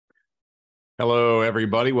Hello,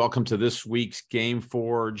 everybody. Welcome to this week's Game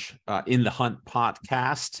Forge In the Hunt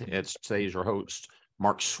podcast. Today's your host,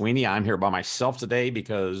 Mark Sweeney. I'm here by myself today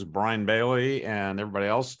because Brian Bailey and everybody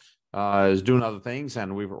else is doing other things,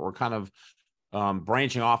 and we're kind of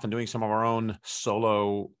branching off and doing some of our own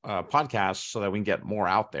solo podcasts so that we can get more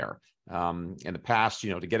out there. In the past,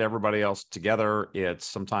 to get everybody else together, it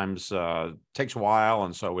sometimes takes a while,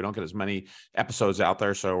 and so we don't get as many episodes out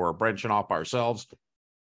there. So we're branching off by ourselves.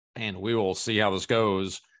 And we will see how this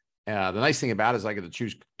goes. The nice thing about it is I get to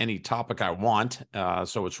choose any topic I want.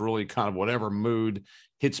 So it's really kind of whatever mood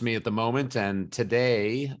hits me at the moment. And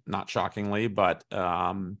today, not shockingly, but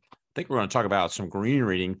I think we're going to talk about some green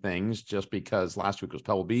reading things just because last week was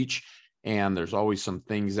Pebble Beach. And there's always some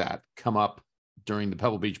things that come up during the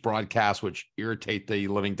Pebble Beach broadcast, which irritate the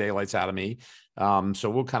living daylights out of me. So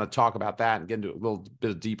we'll kind of talk about that and get into a little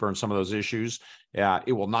bit deeper in some of those issues.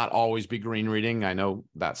 It will not always be green reading. I know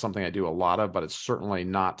that's something I do a lot of, but it's certainly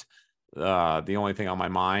not the only thing on my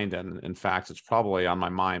mind. And in fact, it's probably on my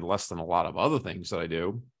mind less than a lot of other things that I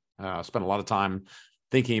do. I spend a lot of time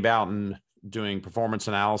thinking about and doing performance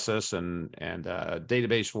analysis and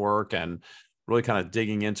database work and really kind of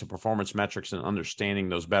digging into performance metrics and understanding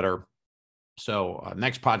those better. So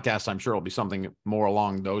next podcast, I'm sure will be something more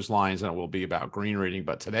along those lines than it will be about green reading.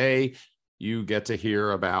 But today you get to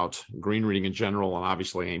hear about green reading in general, and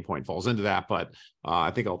obviously Aimpoint falls into that. But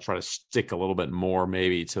I think I'll try to stick a little bit more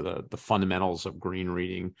maybe to the fundamentals of green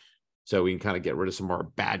reading so we can kind of get rid of some more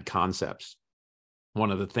bad concepts.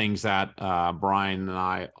 One of the things that Brian and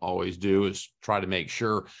I always do is try to make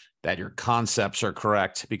sure that your concepts are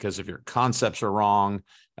correct, because if your concepts are wrong,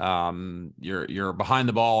 you're behind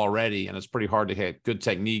the ball already, and it's pretty hard to hit good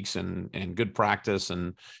techniques and good practice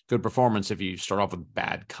and good performance if you start off with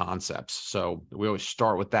bad concepts. So we always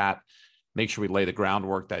start with that. Make sure we lay the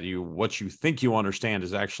groundwork that what you think you understand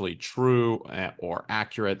is actually true or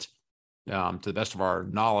accurate to the best of our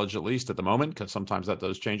knowledge, at least at the moment, because sometimes that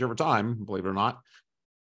does change over time, believe it or not.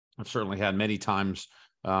 I've certainly had many times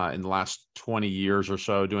in the last 20 years or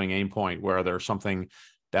so doing Aimpoint where there's something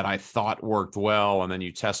that I thought worked well, and then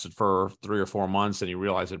you test it for 3 or 4 months and you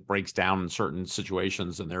realize it breaks down in certain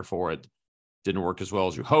situations, and therefore it didn't work as well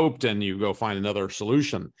as you hoped, and you go find another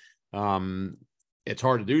solution. It's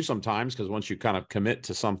hard to do sometimes because once you kind of commit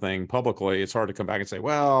to something publicly, it's hard to come back and say,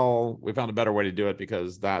 well, we found a better way to do it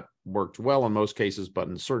because that worked well in most cases, but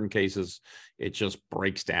in certain cases, it just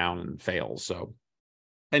breaks down and fails. So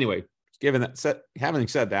anyway, having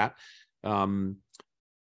said that,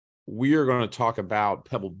 we are going to talk about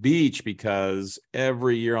Pebble Beach because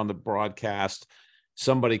every year on the broadcast,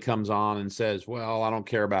 somebody comes on and says, well, I don't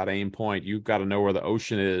care about Aimpoint. You've got to know where the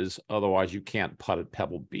ocean is. Otherwise, you can't putt at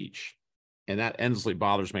Pebble Beach. And that endlessly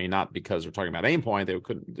bothers me, not because they're talking about Aimpoint.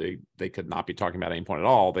 They could not be talking about Aimpoint at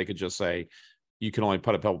all. They could just say, you can only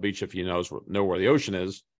putt at Pebble Beach if you know where the ocean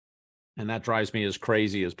is. And that drives me as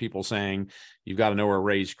crazy as people saying, you've got to know where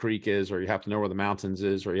Rays Creek is, or you have to know where the mountains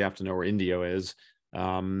is, or you have to know where Indio is.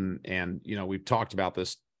 And we've talked about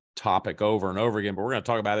this topic over and over again, but we're going to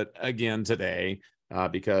talk about it again today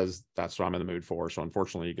because that's what I'm in the mood for. So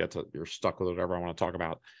unfortunately, you're stuck with whatever I want to talk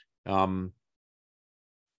about.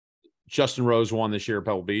 Justin Rose won this year at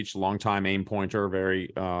Pebble Beach, longtime aim pointer,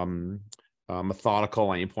 very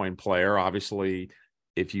methodical aim point player. Obviously,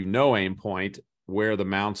 if you know aim point, where the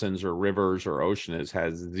mountains or rivers or ocean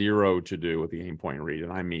has zero to do with the aim point read,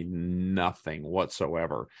 and I mean nothing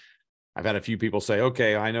whatsoever. I've had a few people say,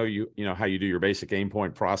 okay, I know you know how you do your basic aim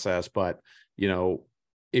point process, but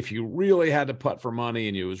if you really had to putt for money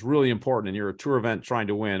and it was really important and you're a tour event trying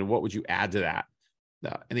to win, what would you add to that?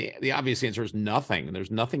 And the obvious answer is nothing.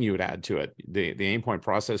 There's nothing you would add to it. The aim point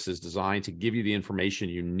process is designed to give you the information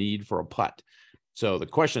you need for a putt. So the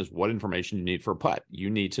question is, what information you need for a putt? You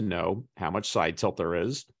need to know how much side tilt there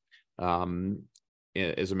is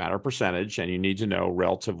as a matter of percentage, and you need to know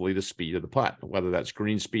relatively the speed of the putt, whether that's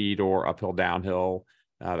green speed or uphill, downhill.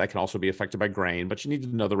 That can also be affected by grain, but you need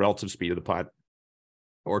to know the relative speed of the putt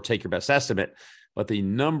or take your best estimate. But the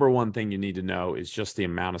number one thing you need to know is just the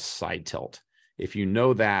amount of side tilt. If you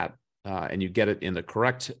know that and you get it in the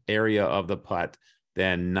correct area of the putt,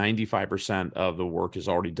 then 95% of the work is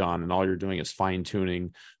already done, and all you're doing is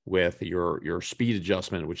fine-tuning with your speed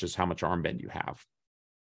adjustment, which is how much arm bend you have.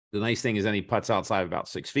 The nice thing is any putts outside of about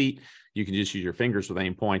 6 feet, you can just use your fingers with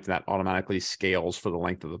aim point, and that automatically scales for the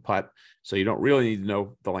length of the putt. So you don't really need to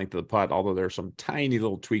know the length of the putt, although there's some tiny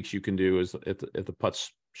little tweaks you can do if the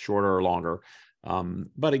putt's shorter or longer.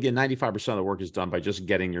 But again, 95% of the work is done by just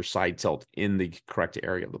getting your side tilt in the correct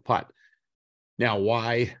area of the putt. Now,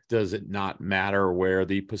 why does it not matter where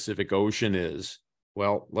the Pacific Ocean is?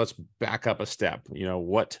 Well, let's back up a step.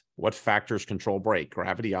 What factors control break?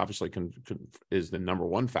 Gravity obviously is the number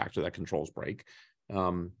one factor that controls break.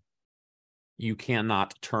 You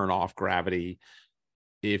cannot turn off gravity.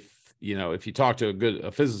 If you talk to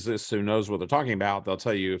a physicist who knows what they're talking about, they'll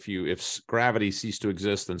tell you if gravity ceased to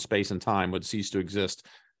exist, then space and time would cease to exist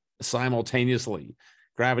simultaneously.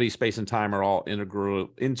 Gravity, space, and time are all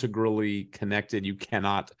integrally connected. You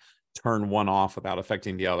cannot turn one off without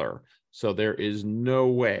affecting the other. So there is no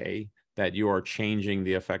way that you are changing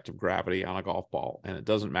the effect of gravity on a golf ball. And it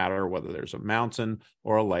doesn't matter whether there's a mountain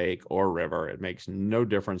or a lake or a river. It makes no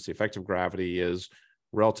difference. The effect of gravity is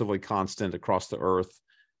relatively constant across the earth.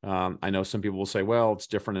 I know some people will say, well, it's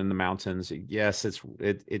different in the mountains. Yes,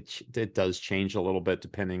 it does change a little bit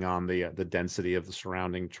depending on the density of the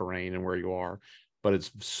surrounding terrain and where you are, but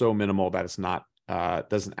it's so minimal that it's not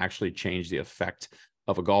doesn't actually change the effect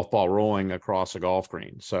of a golf ball rolling across a golf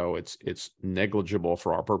green. So it's negligible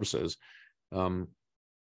for our purposes.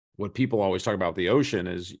 What people always talk about the ocean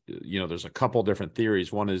is, there's a couple different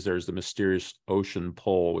theories. One is there's the mysterious ocean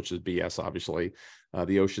pull, which is BS, obviously.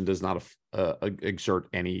 The ocean does not exert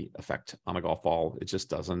any effect on a golf ball. It just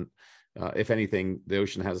doesn't. If anything, the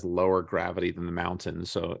ocean has lower gravity than the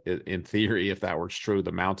mountains. So in theory, if that was true,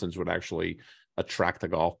 the mountains would actually attract the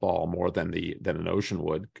golf ball more than an ocean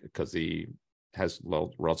would, because has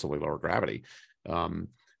relatively lower gravity.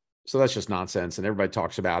 So that's just nonsense. And everybody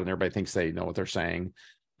talks about it and everybody thinks they know what they're saying.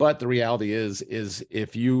 But the reality is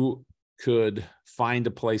if you could find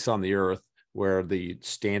a place on the earth where the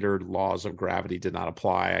standard laws of gravity did not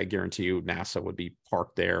apply, I guarantee you NASA would be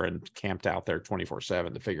parked there and camped out there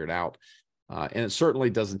 24/7 to figure it out. And it certainly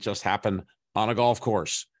doesn't just happen on a golf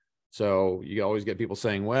course. So you always get people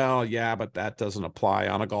saying, well, yeah, but that doesn't apply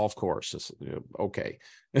on a golf course. It's, okay.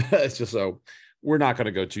 It's just, so we're not going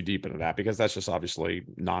to go too deep into that because that's just obviously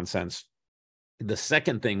nonsense. The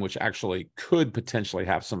second thing, which actually could potentially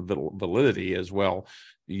have some validity as well,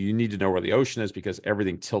 you need to know where the ocean is because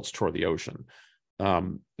everything tilts toward the ocean.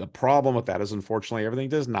 The problem with that is, unfortunately, everything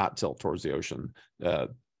does not tilt towards the ocean.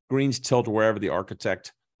 Greens tilt wherever the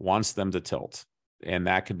architect wants them to tilt. And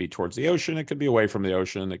that could be towards the ocean. It could be away from the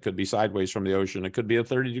ocean. It could be sideways from the ocean. It could be a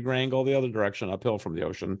 30-degree angle the other direction, uphill from the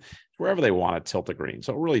ocean. It's wherever they want to tilt the green.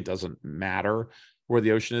 So it really doesn't matter where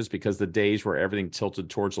the ocean is, because the days where everything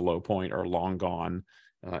tilted towards the low point are long gone.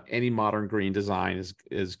 Any modern green design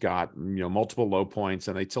is got multiple low points,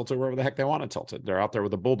 and they tilt it wherever the heck they want to tilt it. They're out there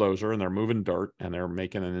with a bulldozer and they're moving dirt and they're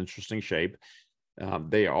making an interesting shape.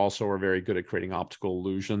 They also are very good at creating optical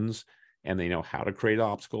illusions, and they know how to create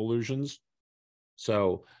optical illusions.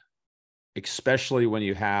 So especially when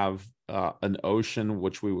you have an ocean,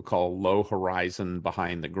 which we would call low horizon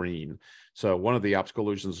behind the green. So one of the optical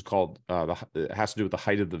illusions is called, it has to do with the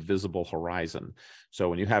height of the visible horizon. So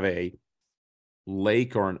when you have a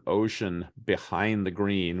lake or an ocean behind the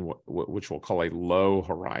green, which we'll call a low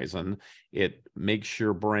horizon, it makes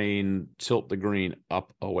your brain tilt the green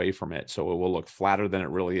up away from it. So it will look flatter than it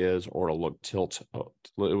really is, or it will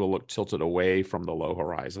look tilted away from the low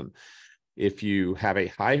horizon. If you have a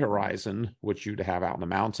high horizon, which you'd have out in the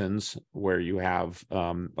mountains, where you have,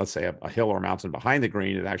 let's say, a hill or a mountain behind the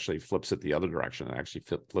green, it actually flips it the other direction. It actually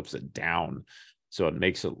flips it down. So it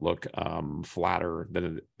makes it look flatter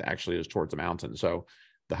than it actually is towards the mountain. So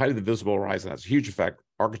the height of the visible horizon has a huge effect.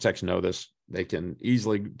 Architects know this. They can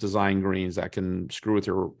easily design greens that can screw with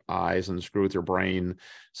your eyes and screw with your brain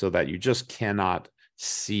so that you just cannot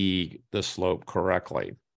see the slope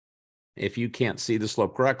correctly. If you can't see the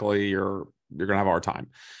slope correctly, you're going to have a hard time.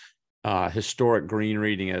 Historic green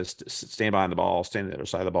reading is stand behind the ball, stand on the other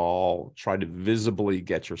side of the ball, try to visibly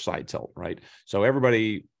get your side tilt, right? So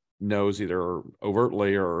everybody knows, either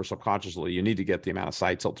overtly or subconsciously, you need to get the amount of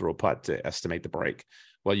side tilt through a putt to estimate the break.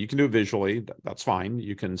 Well, you can do it visually. That's fine.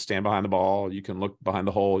 You can stand behind the ball. You can look behind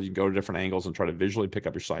the hole. You can go to different angles and try to visually pick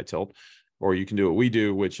up your side tilt. Or you can do what we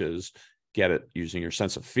do, which is get it using your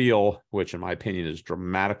sense of feel, which in my opinion is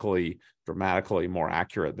dramatically more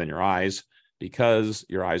accurate than your eyes, because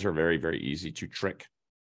your eyes are very, very easy to trick.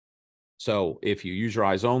 So if you use your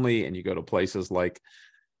eyes only and you go to places like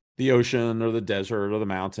the ocean or the desert or the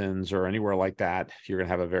mountains or anywhere like that, you're going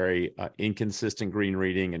to have a very inconsistent green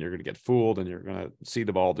reading, and you're going to get fooled, and you're going to see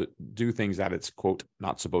the ball do things that it's, quote,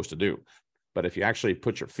 not supposed to do. But if you actually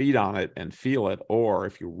put your feet on it and feel it, or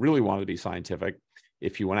if you really want to be scientific,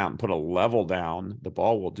 if you went out and put a level down, the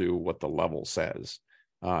ball will do what the level says.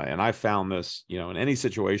 And I found this, in any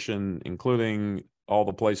situation, including all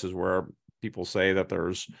the places where people say that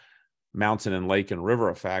there's mountain and lake and river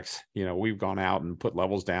effects. We've gone out and put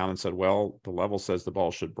levels down and said, well, the level says the ball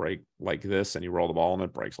should break like this, and you roll the ball and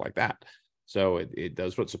it breaks like that. So it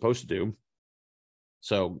does what it's supposed to do.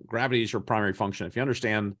 So gravity is your primary function. If you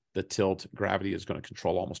understand the tilt, gravity is going to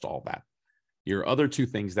control almost all of that. Your other two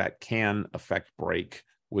things that can affect brake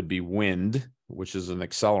would be wind, which is an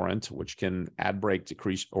accelerant, which can add brake,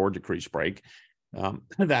 decrease brake.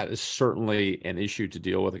 That is certainly an issue to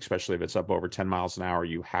deal with, especially if it's up over 10 miles an hour.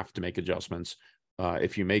 You have to make adjustments.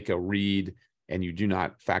 If you make a read and you do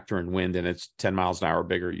not factor in wind and it's 10 miles an hour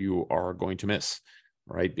bigger, you are going to miss,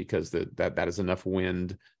 right? Because that is enough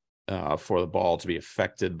wind for the ball to be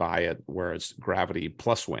affected by it, where it's gravity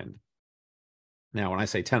plus wind. Now, when I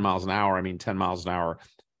say 10 miles an hour, I mean 10 miles an hour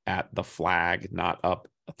at the flag, not up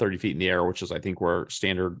 30 feet in the air, which is, I think, where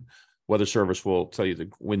standard weather service will tell you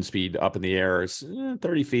the wind speed up in the air is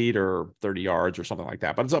 30 feet or 30 yards or something like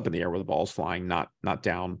that. But it's up in the air where the ball's flying, not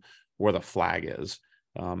down where the flag is.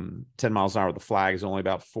 10 miles an hour, the flag is only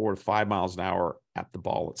about 4 to 5 miles an hour at the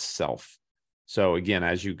ball itself. So again,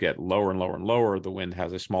 as you get lower and lower and lower, the wind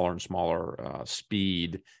has a smaller and smaller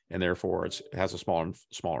speed, and therefore it has a smaller and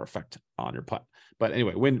smaller effect on your putt. But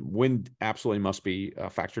anyway, wind absolutely must be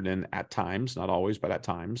factored in at times, not always, but at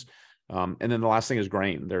times. And then the last thing is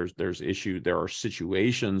grain. There are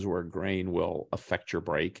situations where grain will affect your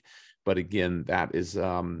brake, but again, that is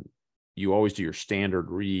you always do your standard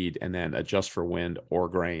read and then adjust for wind or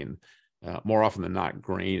grain. More often than not,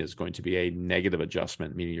 grain is going to be a negative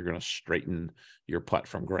adjustment, meaning you're going to straighten your putt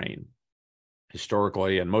from grain.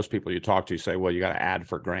 Historically, and most people you talk to say, well, you got to add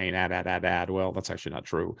for grain, add. Well, that's actually not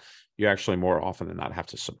true. You actually more often than not have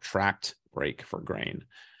to subtract brake for grain.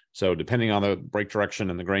 So depending on the brake direction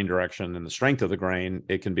and the grain direction and the strength of the grain,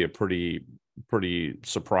 it can be a pretty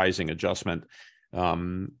surprising adjustment.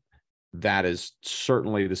 That is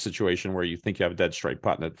certainly the situation where you think you have a dead straight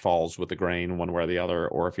putt and it falls with the grain one way or the other,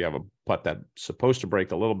 or if you have a putt that's supposed to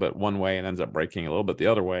break a little bit one way and ends up breaking a little bit the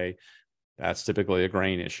other way, that's typically a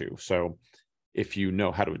grain issue. So if you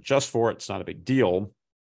know how to adjust for it, it's not a big deal.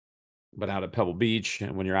 But out at Pebble Beach,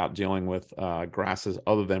 and when you're out dealing with grasses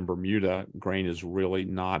other than Bermuda, grain is really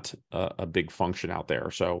not a big function out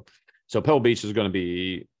there. So Pebble Beach is going to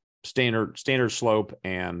be standard slope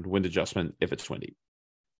and wind adjustment if it's windy.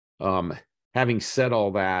 Having said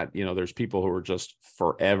all that, there's people who are just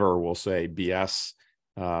forever will say BS,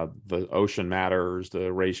 the ocean matters,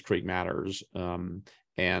 the Race Creek matters.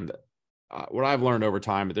 And what I've learned over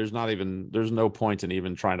time, there's no point in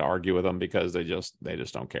even trying to argue with them, because they just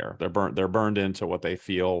don't care. They're burned into what they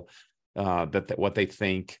feel, what they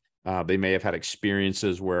think. They may have had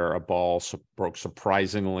experiences where a ball broke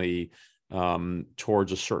surprisingly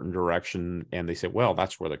towards a certain direction, and they say, well,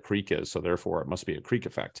 that's where the creek is, so therefore it must be a creek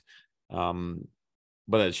effect.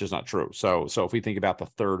 But it's just not true. So if we think about the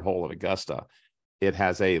third hole at Augusta, it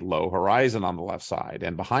has a low horizon on the left side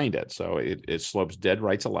and behind it. So it slopes dead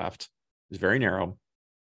right to left. It's very narrow.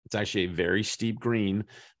 It's actually a very steep green,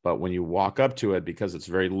 but when you walk up to it, because it's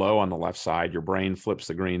very low on the left side, your brain flips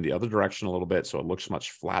the green the other direction a little bit, so it looks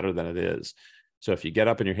much flatter than it is. So if you get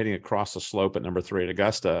up and you're hitting across the slope at number 3 at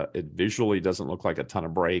Augusta, it visually doesn't look like a ton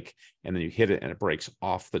of break, and then you hit it and it breaks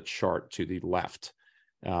off the chart to the left.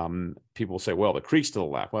 People say, well, the creek's to the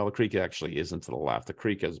left. Well, the creek actually isn't to the left. The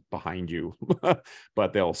creek is behind you,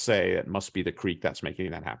 but they'll say it must be the creek that's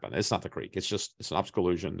making that happen. It's not the creek. It's an optical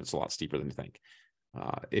illusion. It's a lot steeper than you think.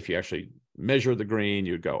 If you actually measure the green,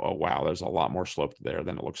 you'd go, oh, wow, there's a lot more slope there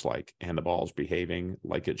than it looks like. And the ball's behaving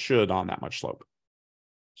like it should on that much slope.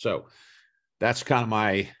 So that's kind of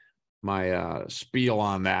my spiel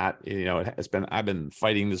on that. I've been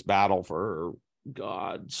fighting this battle for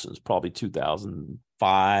since probably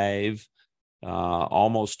 2005,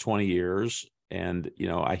 almost 20 years. And,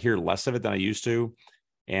 I hear less of it than I used to.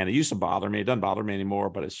 And it used to bother me. It doesn't bother me anymore,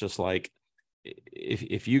 but it's just like,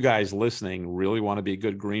 if you guys listening really want to be a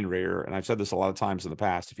good green reader, and I've said this a lot of times in the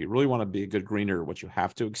past, if you really want to be a good green reader, what you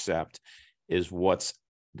have to accept is what's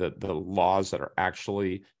the laws that are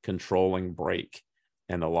actually controlling brake.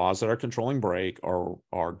 And the laws that are controlling brake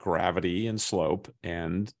are gravity and slope,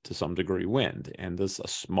 and to some degree wind, and there's a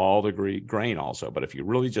small degree grain also. But if you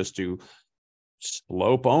really just do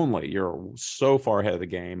slope only, you're so far ahead of the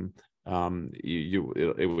game.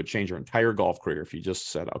 It would change your entire golf career if you just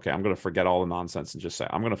said, okay, I'm going to forget all the nonsense and just say,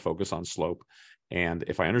 I'm going to focus on slope. And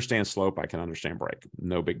if I understand slope, I can understand brake.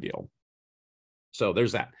 No big deal. So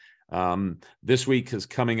there's that. This week is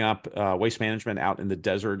coming up, waste management out in the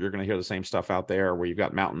desert. You're going to hear the same stuff out there, where you've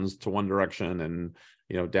got mountains to one direction and,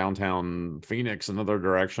 downtown Phoenix another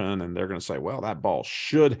direction. And they're going to say, well, that ball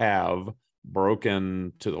should have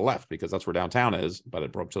broken to the left because that's where downtown is, but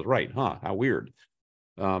it broke to the right. How weird.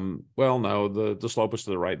 Well, no, the slope was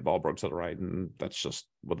to the right, the ball broke to the right, and that's just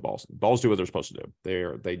what balls do what they're supposed to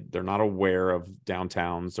do. They're not aware of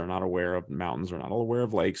downtowns, they're not aware of mountains, they're not aware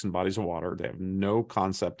of lakes and bodies of water. They have no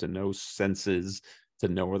concept and no senses to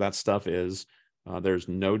know where that stuff is. There's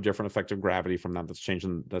no different effect of gravity from that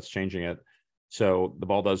that's changing it. So the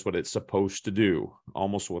ball does what it's supposed to do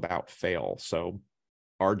almost without fail. So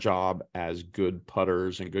our job as good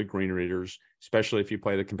putters and good green readers, especially if you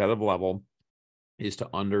play at a competitive level, is to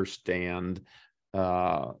understand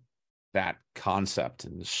that concept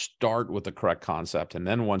and start with the correct concept. And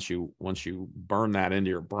then once you burn that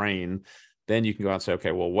into your brain, then you can go out and say,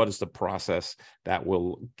 okay, well, what is the process that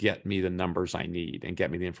will get me the numbers I need and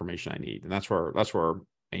get me the information I need? And that's where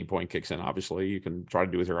aim point kicks in. Obviously, you can try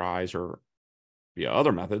to do with your eyes or via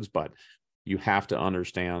other methods, but you have to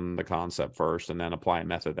understand the concept first and then apply a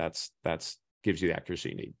method that's gives you the accuracy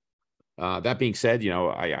you need. That being said,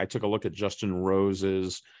 I took a look at Justin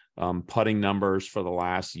Rose's putting numbers for the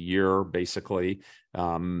last year, basically,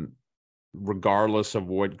 regardless of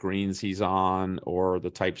what greens he's on or the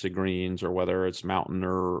types of greens or whether it's mountain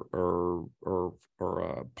or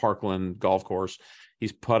parkland golf course.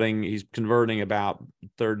 He's converting about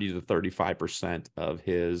 30 to 35% of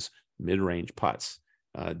his mid-range putts.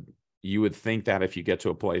 You would think that if you get to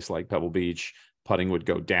a place like Pebble Beach, putting would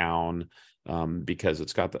go down because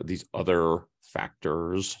it's got these other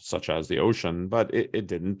factors such as the ocean, but it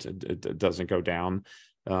didn't. It doesn't go down.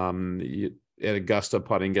 At Augusta,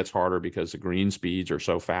 putting gets harder because the green speeds are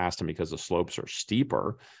so fast and because the slopes are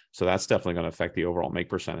steeper. So that's definitely going to affect the overall make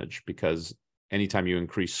percentage, because anytime you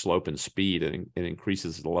increase slope and speed, it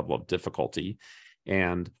increases the level of difficulty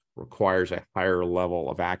and requires a higher level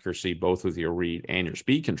of accuracy, both with your read and your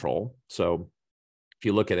speed control. So if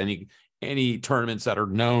you look at any tournaments that are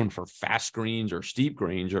known for fast greens or steep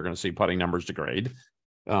greens, you're going to see putting numbers degrade.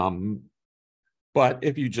 But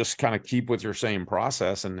if you just kind of keep with your same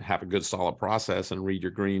process and have a good solid process and read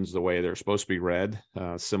your greens the way they're supposed to be read,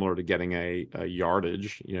 similar to getting a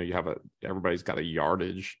yardage, everybody's got a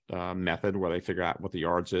yardage method where they figure out what the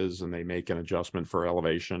yards is and they make an adjustment for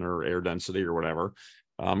elevation or air density or whatever.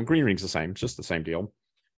 Green reading's the same, just the same deal.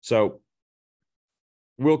 So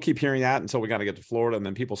we'll keep hearing that until we got to get to Florida, and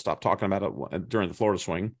then people stop talking about it during the Florida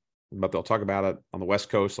swing, but they'll talk about it on the West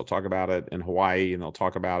Coast. They'll talk about it in Hawaii, and they'll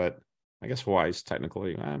talk about it. I guess Hawaii's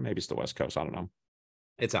technically, maybe it's the West Coast. I don't know.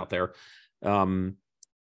 It's out there.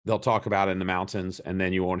 They'll talk about it in the mountains, and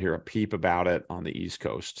then you won't hear a peep about it on the East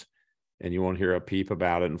Coast, and you won't hear a peep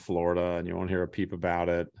about it in Florida, and you won't hear a peep about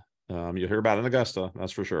it. You'll hear about it in Augusta,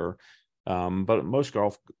 that's for sure. But most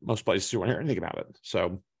places you won't hear anything about it.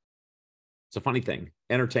 So it's a funny thing.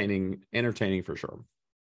 Entertaining for sure.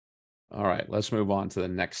 All right, let's move on to the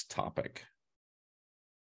next topic.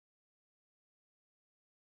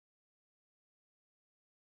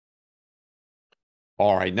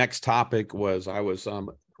 All right, next topic was I was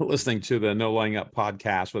listening to the No Laying Up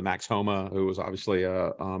podcast with Max Homa, who was obviously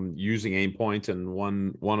using aim point and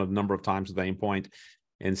one of a number of times with aim point,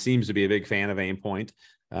 and seems to be a big fan of aim point.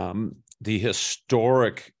 The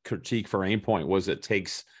historic critique for aim point was it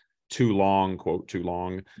takes too long, quote, too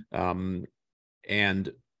long.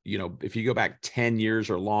 And if you go back 10 years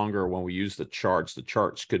or longer when we use the charts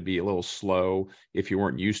could be a little slow if you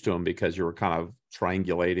weren't used to them, because you were kind of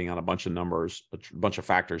triangulating on a bunch of numbers, a bunch of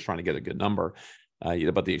factors trying to get a good number.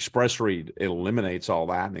 But the express read, it eliminates all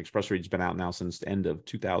that. And the express read's been out now since the end of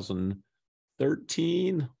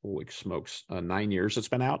 2013. Holy smokes, 9 years it's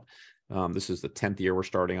been out. This is the 10th year we're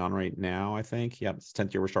starting on right now, I think. Yeah, it's the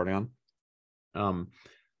 10th year we're starting on.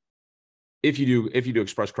 If you do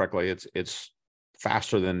express correctly, it's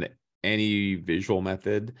faster than any visual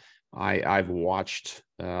method. I've watched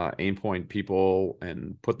aim point people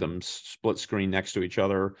and put them split screen next to each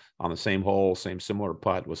other on the same hole, same similar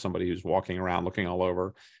putt, with somebody who's walking around looking all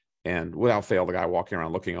over, and without fail, the guy walking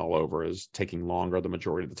around looking all over is taking longer the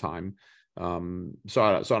majority of the time. So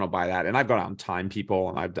I don't buy that. And I've gone out and timed people,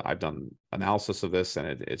 and I've done analysis of this,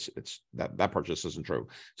 and it's that part just isn't true.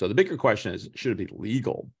 So the bigger question is, should it be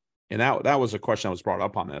legal? And that was a question that was brought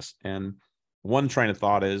up on this. And one train of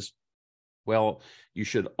thought is, well, you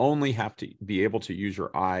should only have to be able to use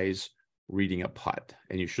your eyes reading a putt,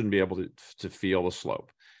 and you shouldn't be able to feel the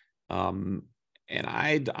slope. And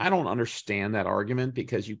I don't understand that argument,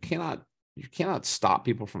 because you cannot stop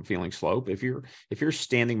people from feeling slope. If you're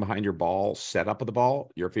standing behind your ball, set up with the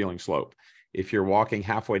ball, you're feeling slope. If you're walking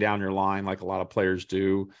halfway down your line, like a lot of players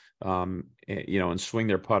do, and swing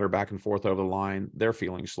their putter back and forth over the line, they're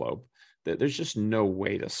feeling slope. There's just no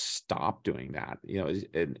way to stop doing that.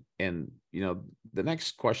 And the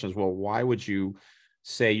next question is, well, why would you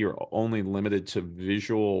say you're only limited to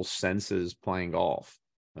visual senses playing golf?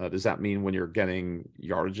 Does that mean when you're getting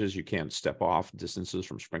yardages, you can't step off distances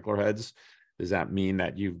from sprinkler heads? Does that mean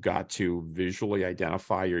that you've got to visually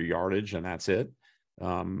identify your yardage and that's it?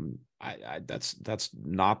 That's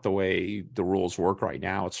not the way the rules work right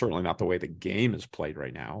now. It's certainly not the way the game is played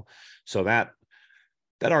right now. So that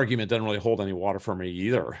argument doesn't really hold any water for me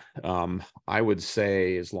either. I would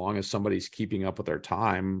say as long as somebody's keeping up with their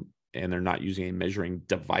time and they're not using a measuring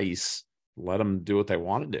device, let them do what they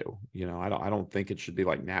want to do. You know, I don't think it should be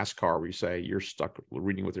like NASCAR where you say you're stuck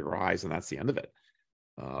reading with your eyes and that's the end of it.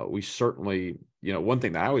 We certainly, you know, one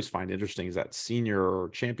thing that I always find interesting is that senior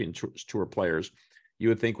champion tour players, you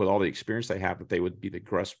would think with all the experience they have that they would be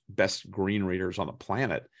the best green readers on the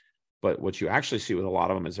planet. But what you actually see with a lot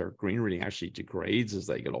of them is their green reading actually degrades as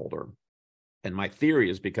they get older. And my theory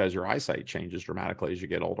is because your eyesight changes dramatically as you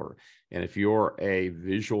get older. And if you're a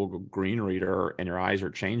visual green reader and your eyes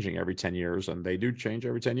are changing every 10 years, and they do change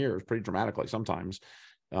every 10 years pretty dramatically sometimes,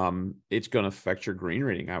 it's going to affect your green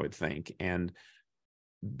reading, I would think. And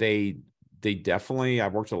they definitely,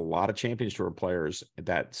 I've worked with a lot of Champions Tour players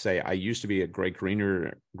that say, I used to be a great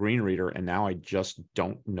green reader, and now I just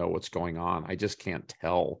don't know what's going on. I just can't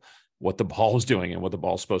tell what the ball is doing and what the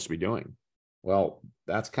ball's supposed to be doing. Well,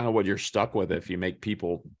 that's kind of what you're stuck with if you make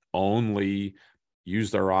people only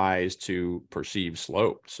use their eyes to perceive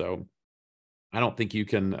slope. So I don't think you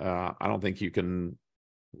can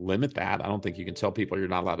limit that. I don't think you can tell people you're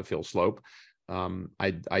not allowed to feel slope.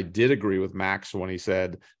 I did agree with Max when he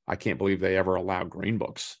said, I can't believe they ever allowed green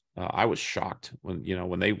books. I was shocked when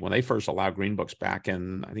they first allowed green books back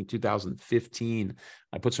in, I think 2015,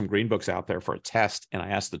 I put some green books out there for a test. And I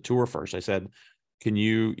asked the tour first, I said, can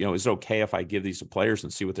is it okay if I give these to players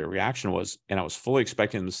and see what their reaction was? And I was fully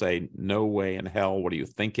expecting them to say, no way in hell. What are you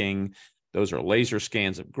thinking? Those are laser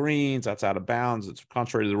scans of greens. That's out of bounds. It's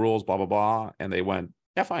contrary to the rules, blah, blah, blah. And they went,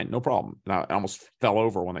 yeah, fine, no problem. And I almost fell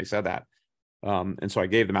over when they said that. And so I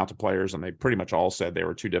gave them out to players, and they pretty much all said they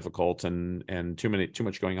were too difficult and too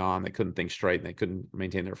much going on. They couldn't think straight, and they couldn't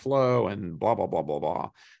maintain their flow, and blah blah blah blah blah.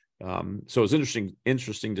 So it's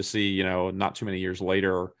interesting to see, not too many years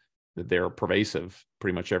later that they're pervasive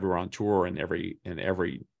pretty much everywhere on tour and every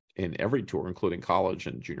tour, including college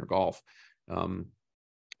and junior golf. And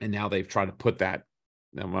now they've tried to put that.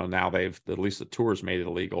 Well, now they've, at least the tours made it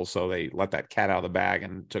illegal, so they let that cat out of the bag,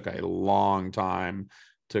 and it took a long time.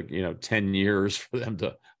 Took 10 years for them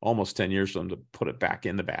to put it back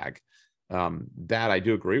in the bag. That I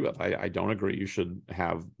do agree with. I don't agree you should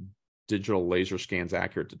have digital laser scans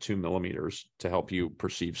accurate to 2 millimeters to help you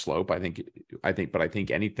perceive slope. I think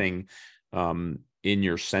anything in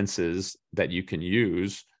your senses that you can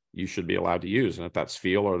use, you should be allowed to use. And if that's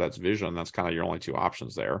feel or that's vision, that's kind of your only two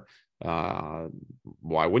options there. Why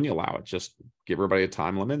wouldn't you allow it? Just give everybody a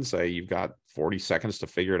time limit and say you've got 40 seconds to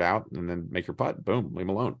figure it out, and then make your putt. Boom, leave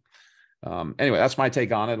them alone. Anyway, that's my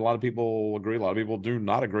take on it. A lot of people agree, a lot of people do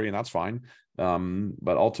not agree, and that's fine.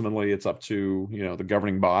 But ultimately, it's up to the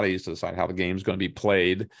governing bodies to decide how the game's going to be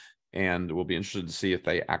played, and we'll be interested to see if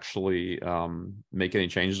they actually make any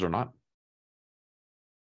changes or not.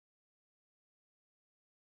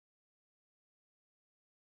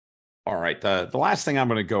 All right. The last thing I'm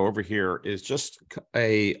going to go over here is just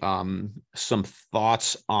some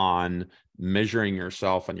thoughts on measuring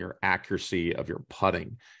yourself and your accuracy of your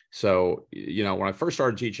putting. So, when I first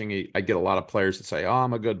started teaching, I get a lot of players that say, oh,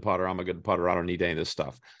 I'm a good putter. I don't need any of this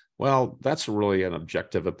stuff. Well, that's really an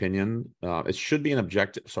objective opinion. It should be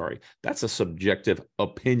that's a subjective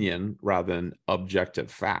opinion rather than objective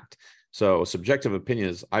fact. So subjective opinion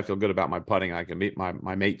is, I feel good about my putting. I can meet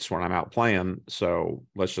my mates when I'm out playing. So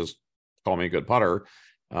let's just call me a good putter,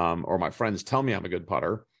 or my friends tell me I'm a good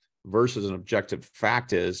putter, versus an objective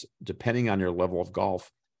fact is, depending on your level of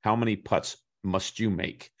golf, how many putts must you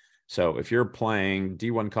make? So if you're playing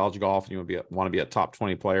D1 college golf and you want to be a top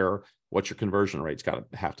 20 player, what's your conversion rate's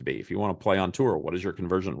have to be? If you want to play on tour, what does your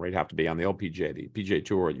conversion rate have to be on the LPGA, the PGA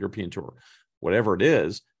Tour, the European Tour, whatever it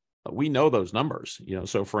is? We know those numbers.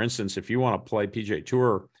 So for instance, if you want to play PGA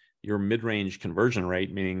Tour, your mid-range conversion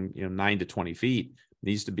rate, meaning 9 to 20 feet,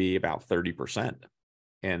 needs to be about 30%.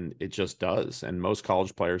 And it just does. And most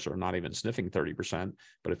college players are not even sniffing 30%.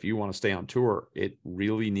 But if you want to stay on tour, it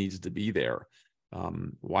really needs to be there.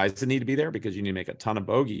 Why does it need to be there? Because you need to make a ton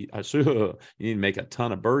of you need to make a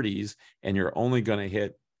ton of birdies, and you're only going to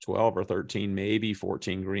hit 12 or 13, maybe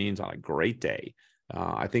 14 greens on a great day.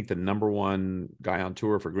 I think the number one guy on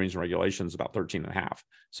tour for greens and regulations is about 13 and a half.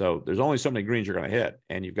 So there's only so many greens you're going to hit,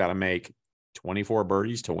 and you've got to make 24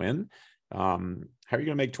 birdies to win. How are you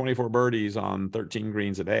going to make 24 birdies on 13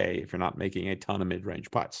 greens a day if you're not making a ton of mid-range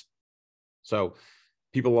putts? So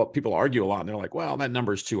people argue a lot, and they're like, well, that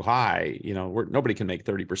number is too high. Nobody can make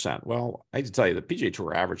 30%. Well, I have to tell you, the PGA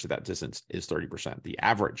Tour average at that distance is 30%. The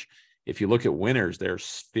average, if you look at winners,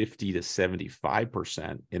 there's 50 to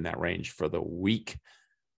 75% in that range for the week.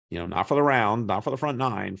 Not for the round, not for the front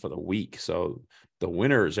nine, for the week. So the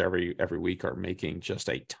winners every week are making just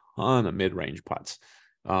a ton of mid-range putts.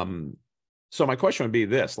 So my question would be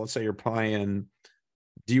this: let's say you're playing.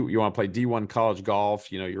 You want to play D1 college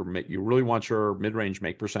golf? You really want your mid-range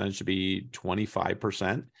make percentage to be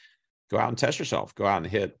 25%. Go out and test yourself. Go out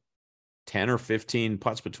and hit 10 or 15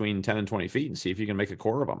 putts between 10 and 20 feet and see if you can make a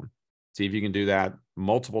core of them. See if you can do that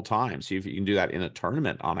multiple times. See if you can do that in a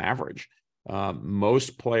tournament on average.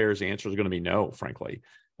 Most players' answer is going to be no, frankly.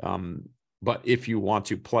 But if you want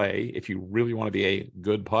to play, if you really want to be a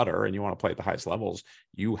good putter and you want to play at the highest levels,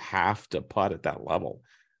 you have to putt at that level.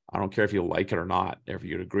 I don't care if you like it or not, if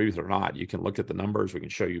you'd agree with it or not. You can look at the numbers. We can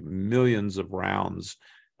show you millions of rounds,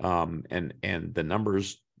 and the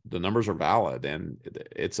numbers are valid, and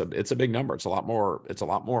it's a big number. It's a lot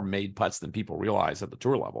more made putts than people realize at the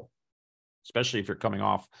tour level, especially if you're coming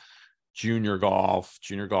off junior golf,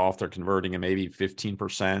 they're converting at maybe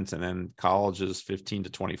 15%, and then college is 15 to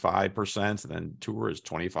 25%, and then tour is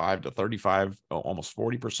 25 to 35, almost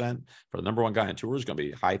 40%. For the number one guy in tour is going to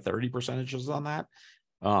be high 30% on that.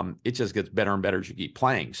 It just gets better and better as you keep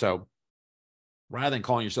playing. So rather than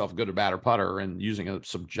calling yourself a good or bad or putter and using a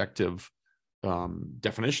subjective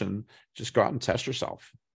definition, just go out and test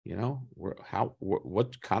yourself.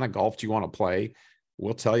 What kind of golf do you want to play?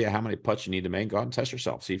 We'll tell you how many putts you need to make. Go out and test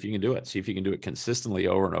yourself. See if you can do it. See if you can do it consistently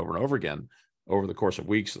over and over and over again over the course of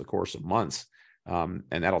weeks, the course of months. And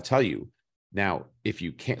that'll tell you. Now, if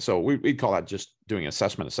you can't, so we'd call that just doing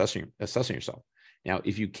assessing yourself. Now,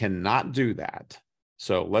 if you cannot do that,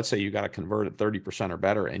 so let's say you got to convert at 30% or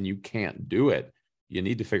better and you can't do it, you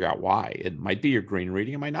need to figure out why. It might be your green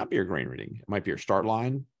reading. It might not be your green reading. It might be your start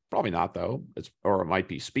line. Probably not, though. Or it might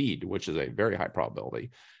be speed, which is a very high probability.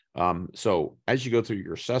 So as you go through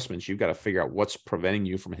your assessments, you've got to figure out what's preventing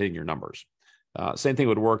you from hitting your numbers. Same thing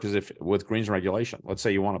would work as if with greens and regulation. Let's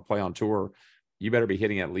say you want to play on tour, you better be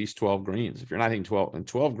hitting at least 12 greens. If you're not hitting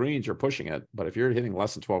 12 greens, you're pushing it. But if you're hitting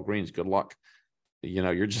less than 12 greens, good luck.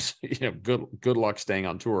 You're just, good luck staying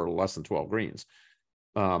on tour less than 12 greens.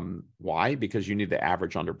 Why? Because you need the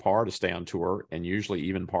average under par to stay on tour, and usually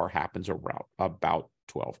even par happens around about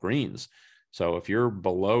 12 greens. So if you're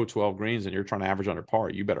below 12 greens and you're trying to average under par,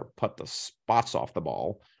 you better put the spots off the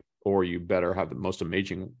ball, or you better have the most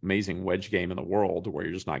amazing wedge game in the world where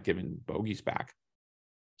you're just not giving bogeys back.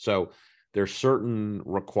 So there's certain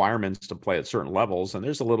requirements to play at certain levels, and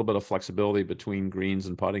there's a little bit of flexibility between greens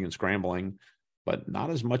and putting and scrambling, but not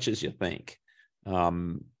as much as you think.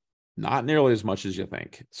 Not nearly as much as you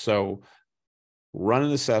think. So run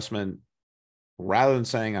an assessment. Rather than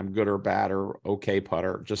saying I'm good or bad or okay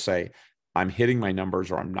putter, just say I'm hitting my numbers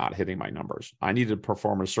or I'm not hitting my numbers. I need to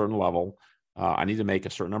perform at a certain level. I need to make a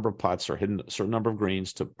certain number of putts or hit a certain number of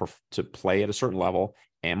greens to play at a certain level.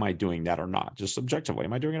 Am I doing that or not? Just subjectively,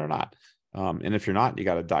 am I doing it or not? And if you're not, you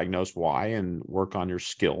got to diagnose why and work on your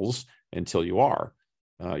skills until you are.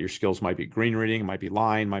 Your skills might be green reading, might be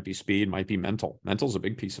line, might be speed, might be mental. Mental is a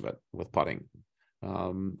big piece of it with putting.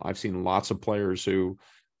 I've seen lots of players who,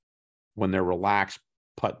 when they're relaxed,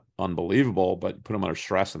 putt unbelievable, but put them under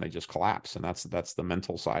stress and they just collapse. And that's the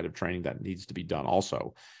mental side of training that needs to be done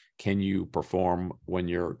also. Can you perform when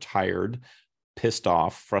you're tired, pissed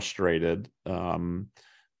off, frustrated,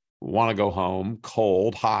 want to go home,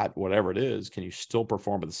 cold, hot, whatever it is? Can you still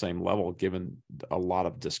perform at the same level given a lot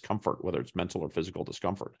of discomfort, whether it's mental or physical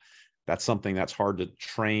discomfort? That's something that's hard to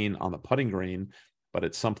train on the putting green, but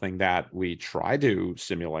it's something that we try to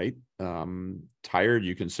simulate. Tired,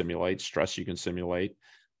 you can simulate. Stress, you can simulate.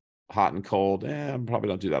 Hot and cold, probably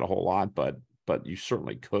don't do that a whole lot, but you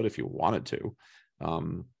certainly could if you wanted to.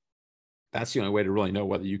 That's the only way to really know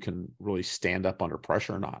whether you can really stand up under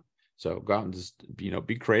pressure or not. So go out and just,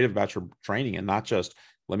 be creative about your training, and not just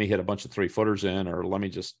let me hit a bunch of 3-footers in, or let me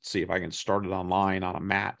just see if I can start it online on a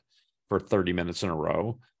mat for 30 minutes in a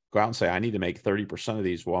row. Go out and say, I need to make 30% of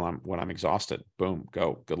these when I'm exhausted. Boom,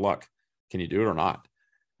 go. Good luck. Can you do it or not?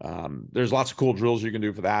 There's lots of cool drills you can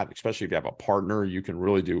do for that, especially if you have a partner. You can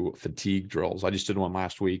really do fatigue drills. I just did one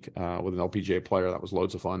last week with an LPGA player. That was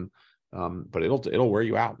loads of fun. But it'll wear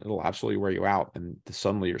you out. It'll absolutely wear you out. And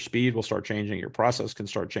suddenly your speed will start changing. Your process can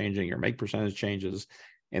start changing. Your make percentage changes.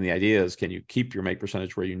 And the idea is, can you keep your make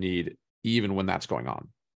percentage where you need, even when that's going on?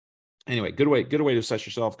 Anyway, good way to assess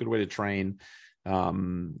yourself. Good way to train.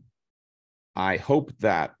 I hope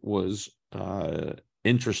that was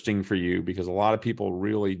interesting for you, because a lot of people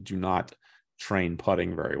really do not train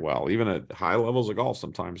putting very well. Even at high levels of golf,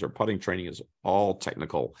 sometimes their putting training is all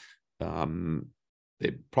technical.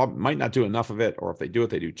 They probably might not do enough of it, or if they do it,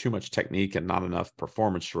 they do too much technique and not enough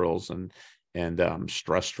performance drills and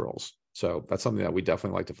stress drills. So that's something that we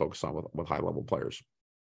definitely like to focus on with high level players.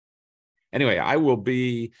 Anyway, I will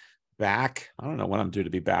be back. I don't know when I'm due to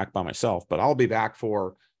be back by myself, but I'll be back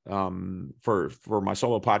for my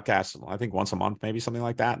solo podcast, I think once a month, maybe something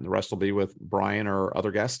like that. And the rest will be with Brian or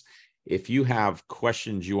other guests. If you have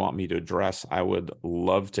questions you want me to address, I would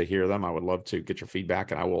love to hear them. I would love to get your feedback,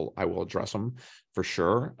 and I will address them for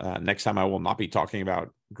sure. Next time I will not be talking about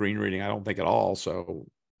green reading, I don't think, at all. So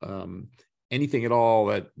anything at all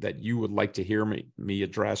that you would like to hear me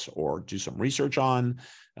address or do some research on,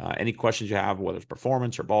 any questions you have, whether it's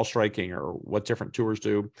performance or ball striking or what different tours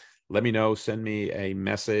do, let me know. Send me a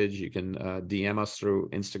message. You can DM us through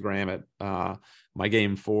Instagram at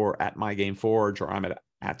 @mygameforge, or I'm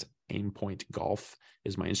at Aimpoint Golf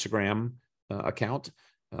is my Instagram account.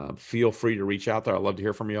 Feel free to reach out there. I'd love to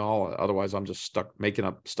hear from you all. Otherwise, I'm just stuck making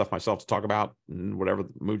up stuff myself to talk about, and whatever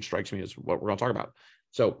mood strikes me is what we're going to talk about.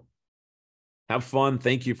 So have fun.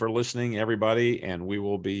 Thank you for listening, everybody, and we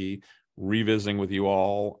will be revisiting with you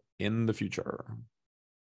all in the future.